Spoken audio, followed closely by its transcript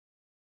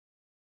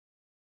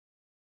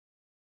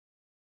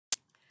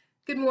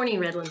Good morning,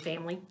 Redland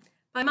family.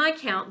 By my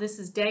count, this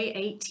is day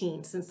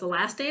 18 since the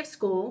last day of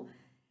school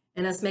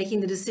and us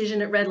making the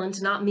decision at Redland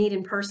to not meet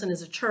in person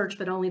as a church,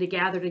 but only to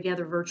gather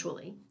together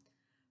virtually.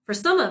 For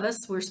some of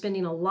us, we're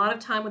spending a lot of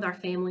time with our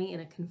family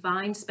in a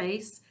confined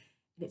space,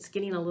 and it's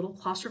getting a little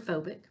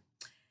claustrophobic,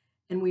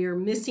 and we are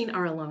missing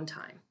our alone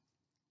time.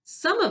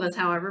 Some of us,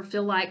 however,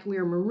 feel like we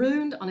are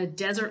marooned on a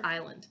desert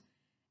island,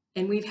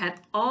 and we've had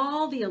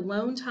all the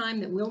alone time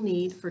that we'll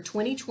need for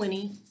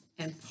 2020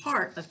 and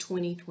part of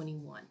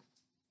 2021.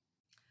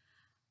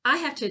 I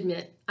have to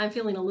admit, I'm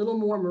feeling a little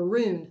more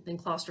marooned than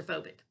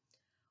claustrophobic.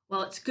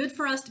 While it's good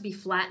for us to be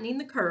flattening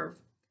the curve,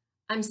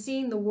 I'm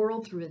seeing the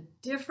world through a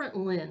different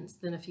lens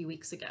than a few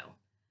weeks ago.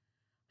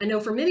 I know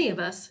for many of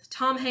us,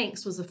 Tom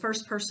Hanks was the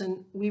first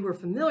person we were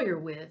familiar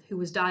with who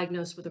was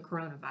diagnosed with the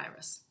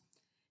coronavirus.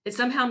 It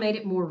somehow made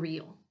it more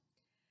real.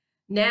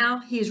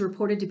 Now he is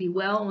reported to be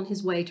well on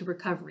his way to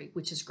recovery,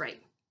 which is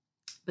great.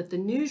 But the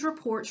news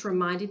reports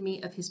reminded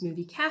me of his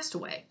movie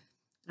Castaway.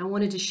 I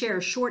wanted to share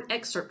a short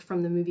excerpt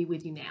from the movie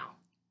with you now.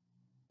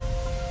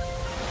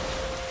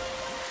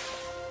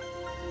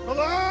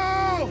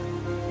 Hello?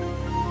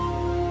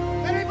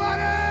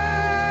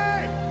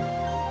 Anybody?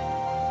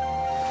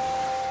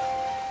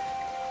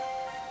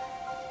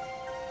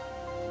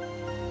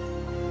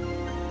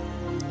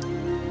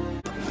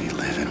 We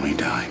live and we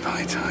die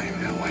by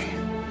time, don't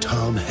we?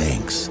 Tom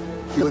Hanks.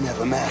 You wouldn't have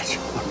a match.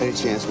 Any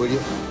chance, would you?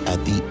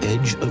 At the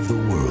edge of the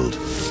world.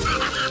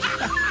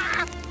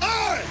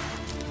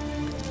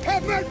 I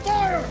have met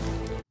fire!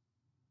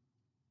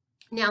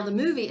 Now, the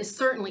movie is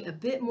certainly a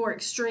bit more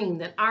extreme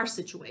than our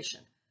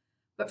situation,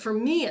 but for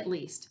me at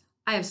least,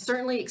 I have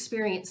certainly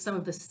experienced some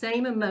of the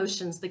same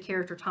emotions the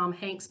character Tom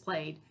Hanks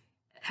played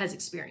has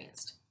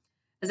experienced.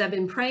 As I've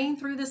been praying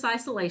through this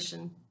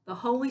isolation, the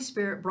Holy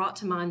Spirit brought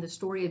to mind the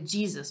story of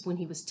Jesus when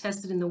he was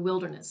tested in the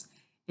wilderness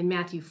in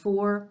Matthew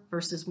 4,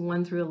 verses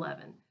 1 through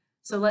 11.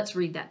 So let's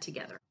read that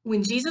together.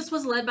 When Jesus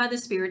was led by the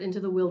Spirit into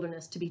the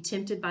wilderness to be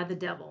tempted by the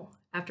devil,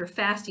 after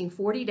fasting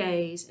 40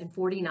 days and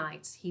 40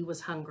 nights, he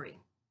was hungry.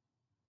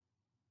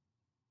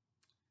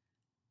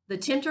 The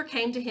tempter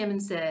came to him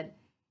and said,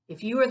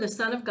 "If you are the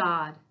Son of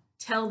God,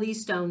 tell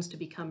these stones to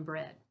become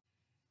bread."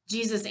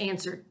 Jesus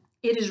answered,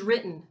 "It is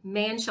written,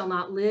 man shall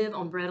not live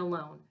on bread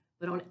alone,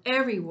 but on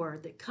every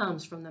word that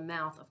comes from the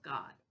mouth of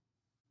God."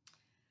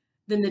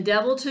 Then the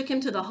devil took him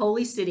to the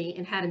holy city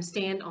and had him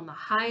stand on the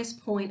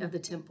highest point of the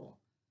temple.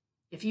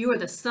 "If you are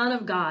the Son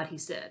of God," he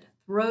said,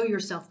 "throw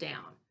yourself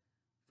down,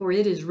 for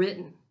it is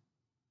written,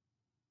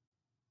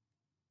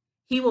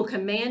 he will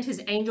command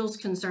his angels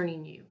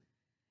concerning you,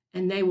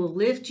 and they will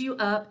lift you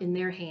up in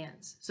their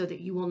hands, so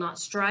that you will not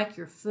strike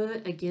your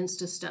foot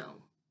against a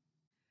stone."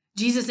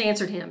 Jesus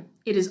answered him,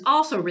 "It is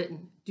also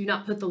written, do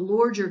not put the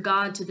Lord your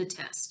God to the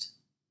test."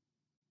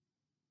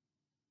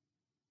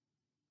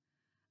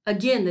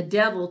 Again, the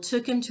devil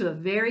took him to a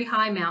very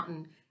high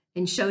mountain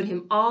and showed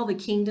him all the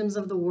kingdoms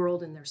of the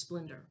world in their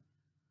splendor.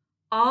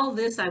 "All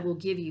this I will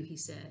give you," he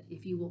said,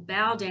 "if you will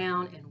bow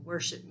down and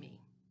worship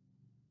me."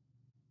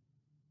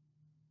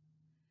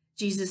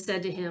 Jesus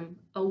said to him,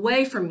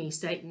 "Away from me,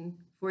 Satan,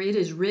 for it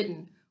is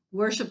written,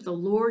 worship the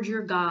Lord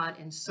your God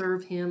and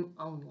serve him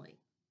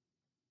only."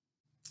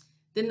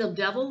 Then the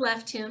devil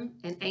left him,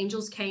 and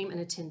angels came and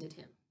attended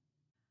him.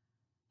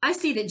 I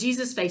see that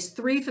Jesus faced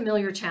three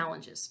familiar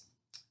challenges.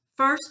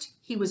 First,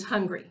 he was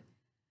hungry.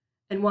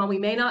 And while we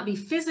may not be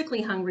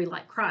physically hungry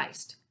like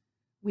Christ,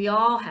 we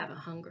all have a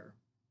hunger.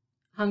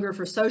 Hunger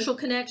for social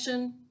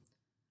connection,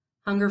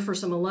 hunger for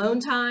some alone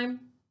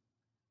time,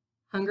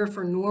 hunger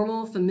for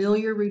normal,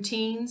 familiar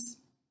routines,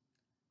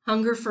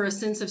 hunger for a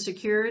sense of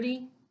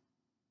security.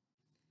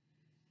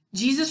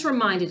 Jesus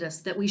reminded us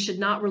that we should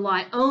not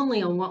rely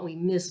only on what we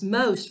miss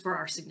most for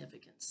our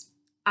significance.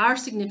 Our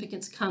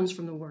significance comes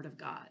from the Word of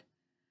God.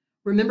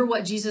 Remember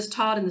what Jesus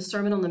taught in the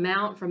Sermon on the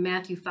Mount from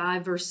Matthew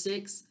 5, verse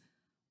 6?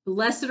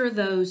 "Blessed are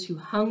those who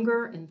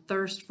hunger and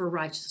thirst for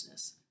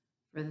righteousness,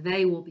 for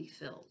they will be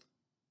filled."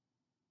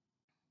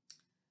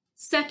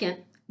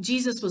 Second,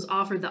 Jesus was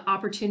offered the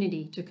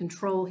opportunity to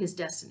control his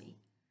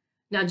destiny.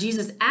 Now,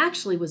 Jesus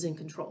actually was in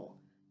control,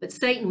 but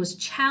Satan was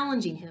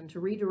challenging him to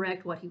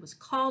redirect what he was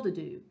called to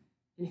do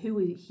and who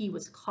he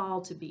was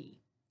called to be.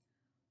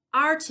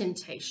 Our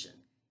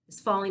temptation is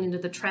falling into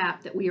the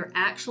trap that we are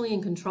actually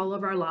in control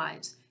of our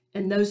lives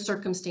and those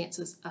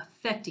circumstances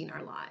affecting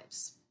our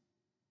lives.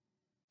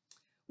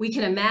 We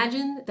can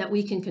imagine that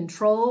we can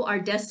control our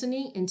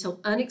destiny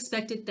until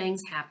unexpected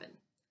things happen.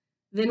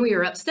 Then we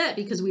are upset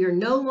because we are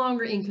no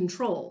longer in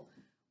control,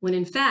 when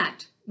in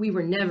fact, we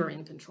were never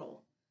in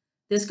control.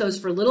 This goes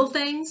for little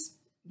things,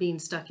 being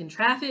stuck in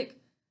traffic,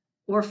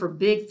 or for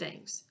big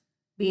things,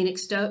 being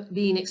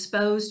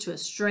exposed to a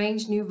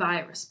strange new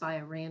virus by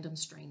a random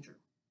stranger.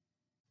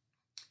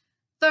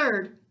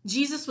 Third,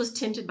 Jesus was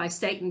tempted by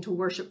Satan to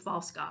worship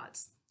false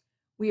gods.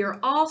 We are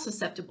all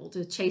susceptible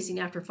to chasing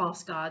after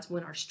false gods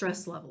when our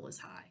stress level is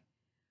high.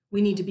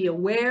 We need to be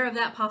aware of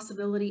that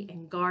possibility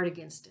and guard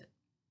against it.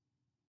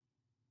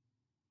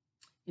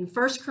 In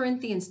 1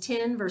 Corinthians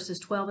 10, verses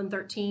 12 and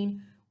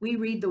 13, we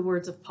read the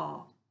words of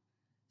Paul.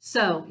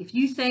 So if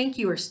you think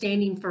you are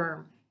standing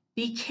firm,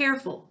 be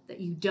careful that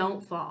you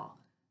don't fall.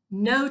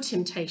 No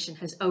temptation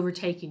has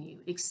overtaken you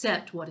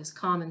except what is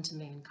common to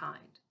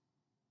mankind.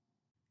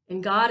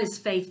 And God is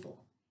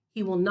faithful.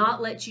 He will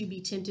not let you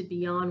be tempted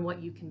beyond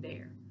what you can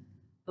bear.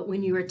 But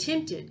when you are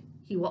tempted,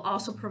 he will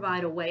also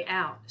provide a way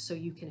out so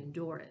you can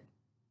endure it.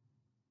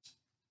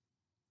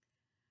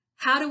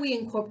 How do we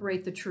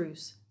incorporate the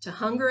truths to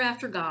hunger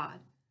after God,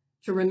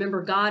 to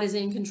remember God is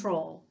in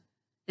control,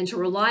 and to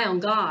rely on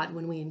God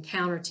when we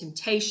encounter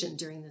temptation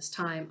during this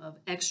time of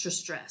extra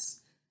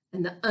stress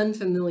and the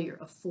unfamiliar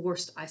of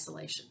forced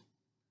isolation?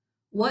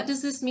 What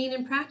does this mean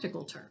in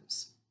practical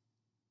terms?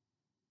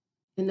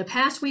 In the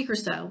past week or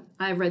so,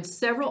 I have read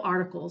several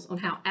articles on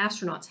how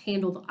astronauts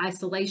handle the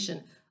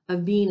isolation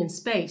of being in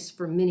space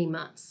for many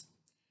months.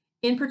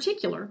 In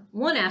particular,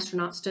 one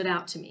astronaut stood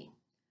out to me.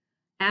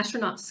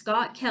 Astronaut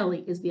Scott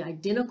Kelly is the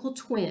identical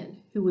twin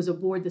who was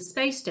aboard the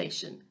space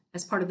station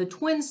as part of the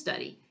twin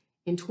study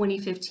in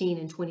 2015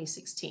 and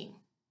 2016.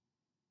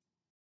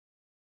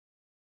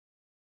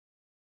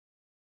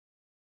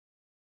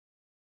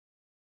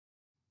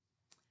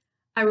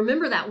 I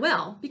remember that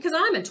well because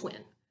I'm a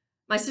twin.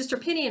 My sister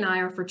Penny and I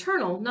are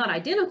fraternal, not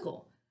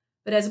identical,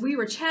 but as we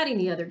were chatting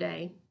the other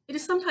day, it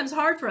is sometimes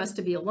hard for us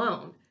to be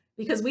alone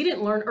because we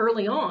didn't learn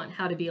early on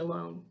how to be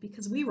alone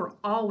because we were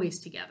always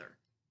together,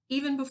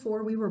 even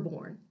before we were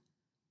born.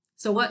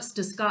 So what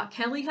does Scott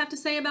Kelly have to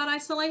say about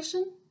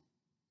isolation?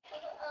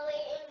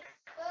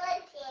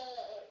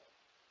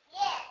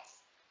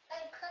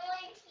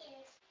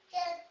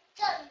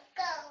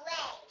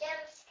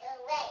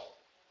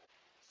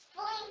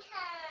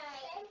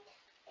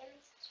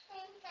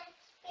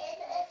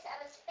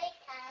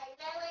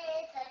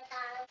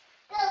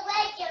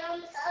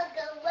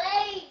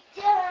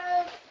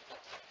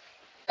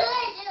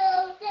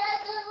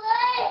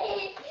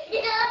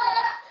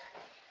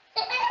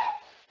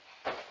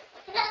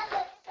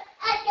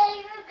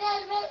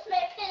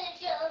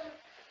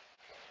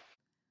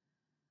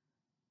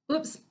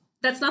 Oops,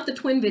 that's not the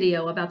twin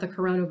video about the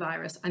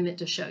coronavirus I meant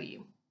to show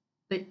you.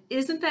 But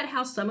isn't that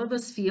how some of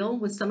us feel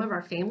with some of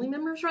our family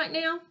members right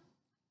now?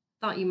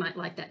 Thought you might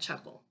like that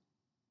chuckle.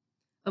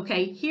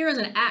 Okay, here is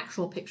an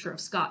actual picture of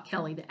Scott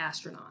Kelly, the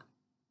astronaut.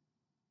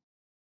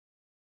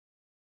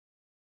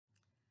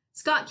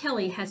 Scott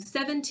Kelly has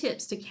 7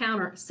 tips to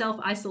counter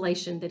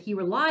self-isolation that he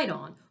relied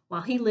on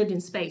while he lived in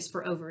space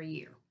for over a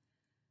year.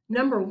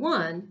 Number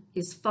 1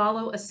 is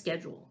follow a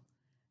schedule.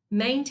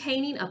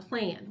 Maintaining a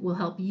plan will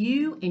help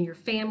you and your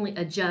family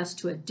adjust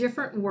to a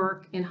different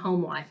work and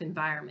home life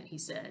environment, he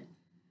said.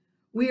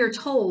 We are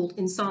told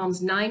in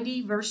Psalms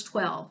 90, verse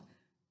 12,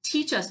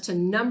 teach us to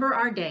number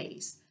our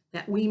days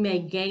that we may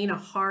gain a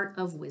heart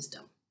of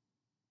wisdom.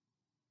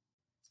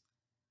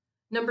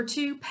 Number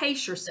 2,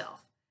 pace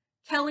yourself.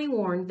 Kelly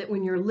warned that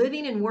when you're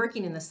living and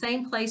working in the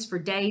same place for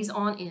days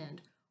on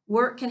end,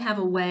 work can have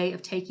a way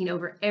of taking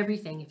over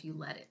everything if you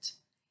let it.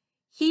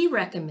 He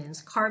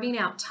recommends carving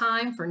out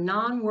time for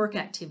non-work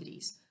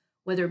activities,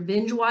 whether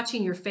binge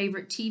watching your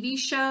favorite TV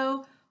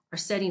show or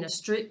setting a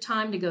strict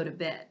time to go to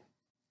bed.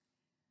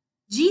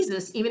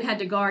 Jesus even had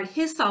to guard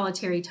his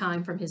solitary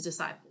time from his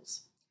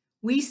disciples.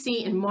 We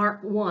see in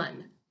Mark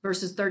 1,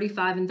 verses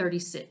 35 and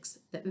 36,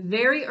 that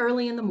very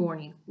early in the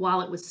morning,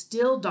 while it was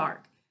still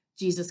dark,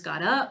 Jesus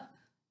got up,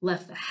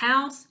 left the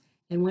house,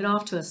 and went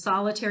off to a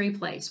solitary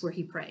place where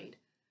he prayed.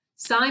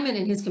 Simon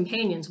and his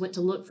companions went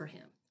to look for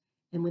him.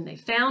 And when they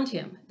found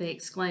him, they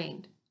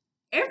exclaimed,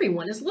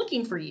 "Everyone is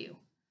looking for you."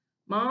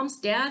 Moms,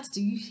 dads,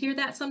 do you hear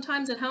that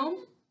sometimes at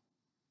home?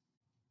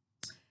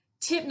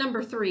 Tip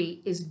number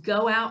 3 is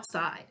go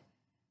outside.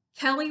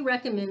 Kelly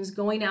recommends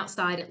going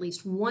outside at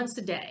least once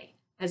a day,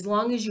 as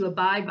long as you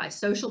abide by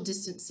social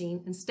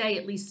distancing and stay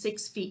at least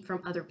 6 feet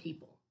from other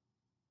people.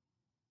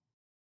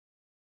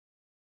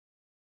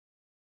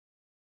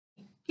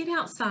 Get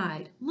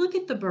outside, look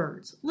at the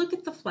birds, look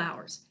at the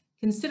flowers,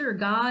 consider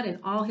God and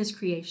all his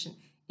creation,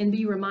 and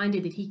be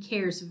reminded that he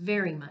cares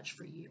very much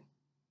for you.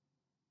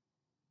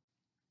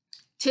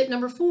 Tip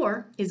number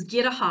 4 is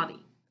get a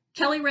hobby.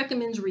 Kelly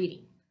recommends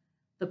reading.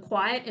 The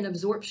quiet and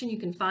absorption you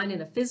can find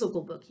in a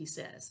physical book, he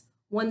says,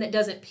 one that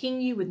doesn't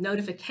ping you with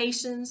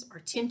notifications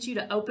or tempt you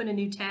to open a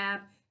new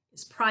tab,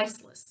 is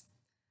priceless.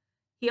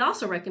 He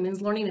also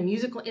recommends learning a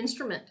musical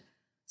instrument.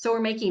 So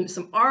we're making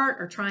some art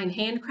or trying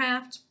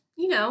handcraft,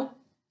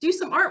 do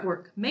some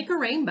artwork, make a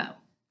rainbow.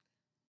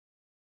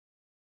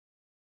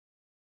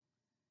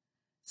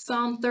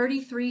 Psalm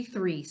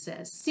 33:3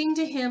 says, sing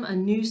to him a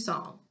new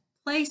song,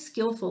 play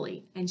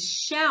skillfully, and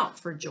shout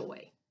for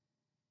joy.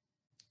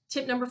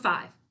 Tip number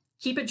 5,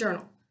 keep a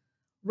journal.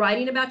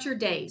 Writing about your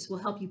days will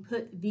help you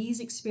put these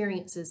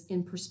experiences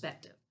in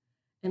perspective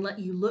and let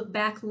you look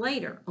back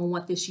later on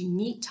what this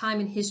unique time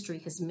in history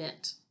has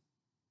meant.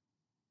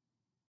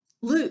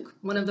 Luke,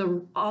 one of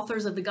the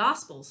authors of the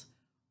Gospels,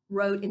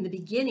 wrote in the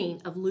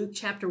beginning of Luke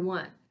chapter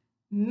 1,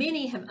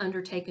 many have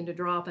undertaken to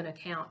draw up an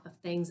account of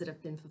things that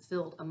have been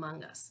fulfilled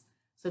among us,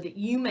 so that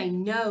you may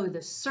know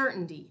the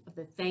certainty of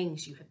the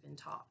things you have been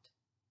taught.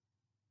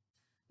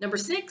 Number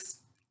 6,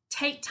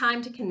 take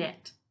time to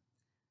connect.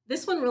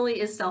 This one really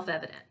is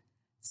self-evident.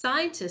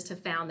 Scientists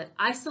have found that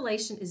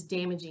isolation is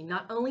damaging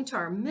not only to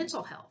our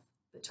mental health,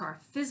 but to our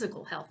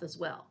physical health as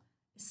well,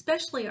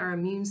 especially our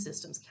immune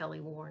systems, Kelly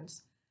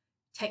warns.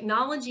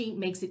 Technology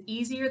makes it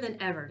easier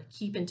than ever to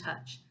keep in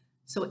touch,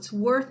 so it's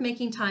worth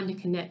making time to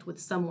connect with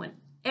someone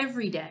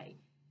every day.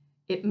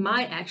 It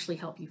might actually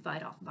help you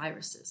fight off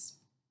viruses.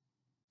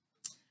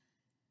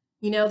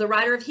 You know, the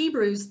writer of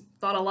Hebrews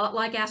thought a lot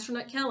like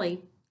Astronaut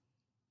Kelly.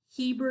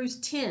 Hebrews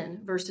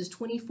 10, verses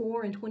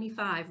 24 and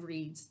 25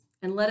 reads,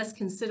 "And let us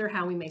consider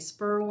how we may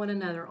spur one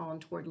another on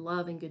toward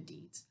love and good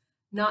deeds,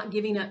 not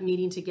giving up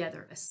meeting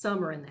together as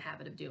some are in the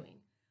habit of doing,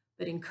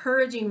 but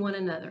encouraging one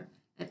another,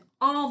 and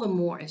all the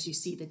more as you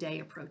see the day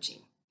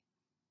approaching."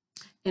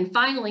 And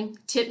finally,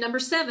 tip number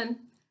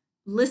 7,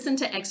 listen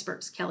to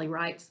experts, Kelly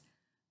writes.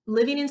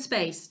 Living in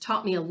space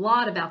taught me a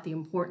lot about the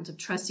importance of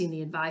trusting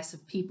the advice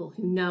of people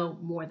who know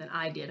more than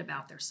I did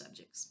about their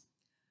subjects.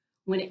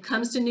 When it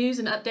comes to news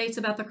and updates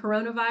about the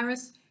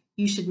coronavirus,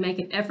 you should make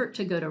an effort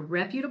to go to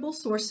reputable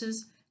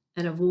sources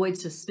and avoid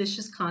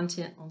suspicious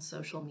content on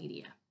social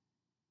media.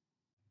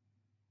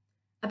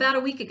 About a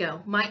week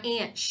ago, my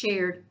aunt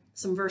shared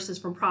some verses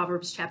from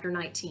Proverbs chapter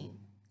 19.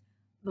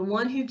 The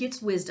one who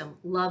gets wisdom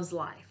loves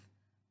life.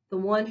 The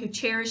one who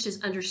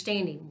cherishes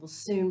understanding will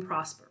soon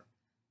prosper.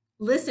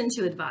 Listen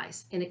to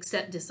advice and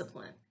accept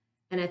discipline,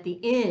 and at the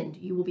end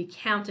you will be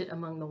counted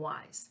among the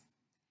wise.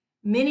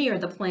 Many are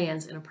the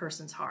plans in a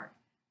person's heart,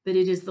 but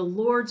it is the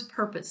Lord's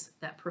purpose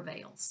that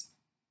prevails.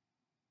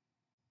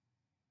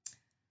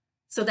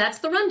 So that's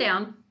the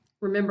rundown.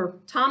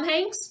 Remember, Tom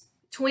Hanks,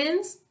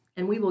 twins,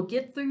 and we will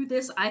get through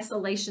this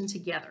isolation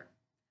together.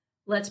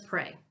 Let's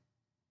pray.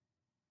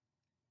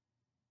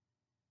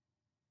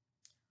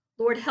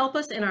 Lord, help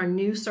us in our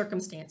new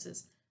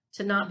circumstances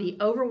to not be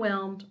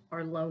overwhelmed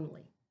or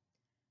lonely.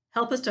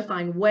 Help us to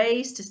find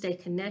ways to stay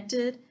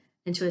connected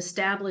and to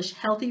establish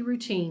healthy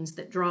routines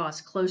that draw us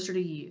closer to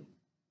you.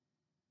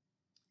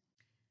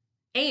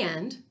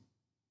 And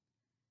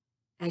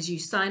as you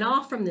sign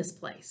off from this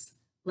place,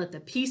 let the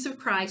peace of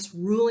Christ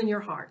rule in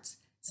your hearts,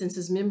 since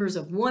as members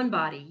of one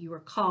body you are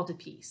called to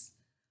peace.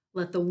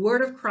 Let the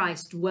word of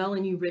Christ dwell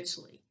in you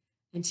richly.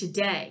 And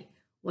today,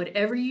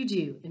 whatever you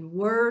do in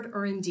word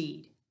or in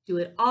deed, do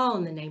it all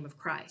in the name of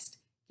Christ,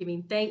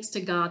 giving thanks to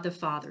God the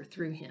Father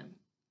through him.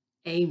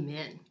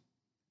 Amen.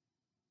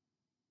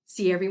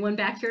 See everyone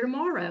back here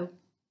tomorrow.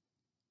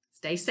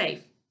 Stay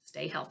safe,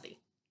 stay healthy.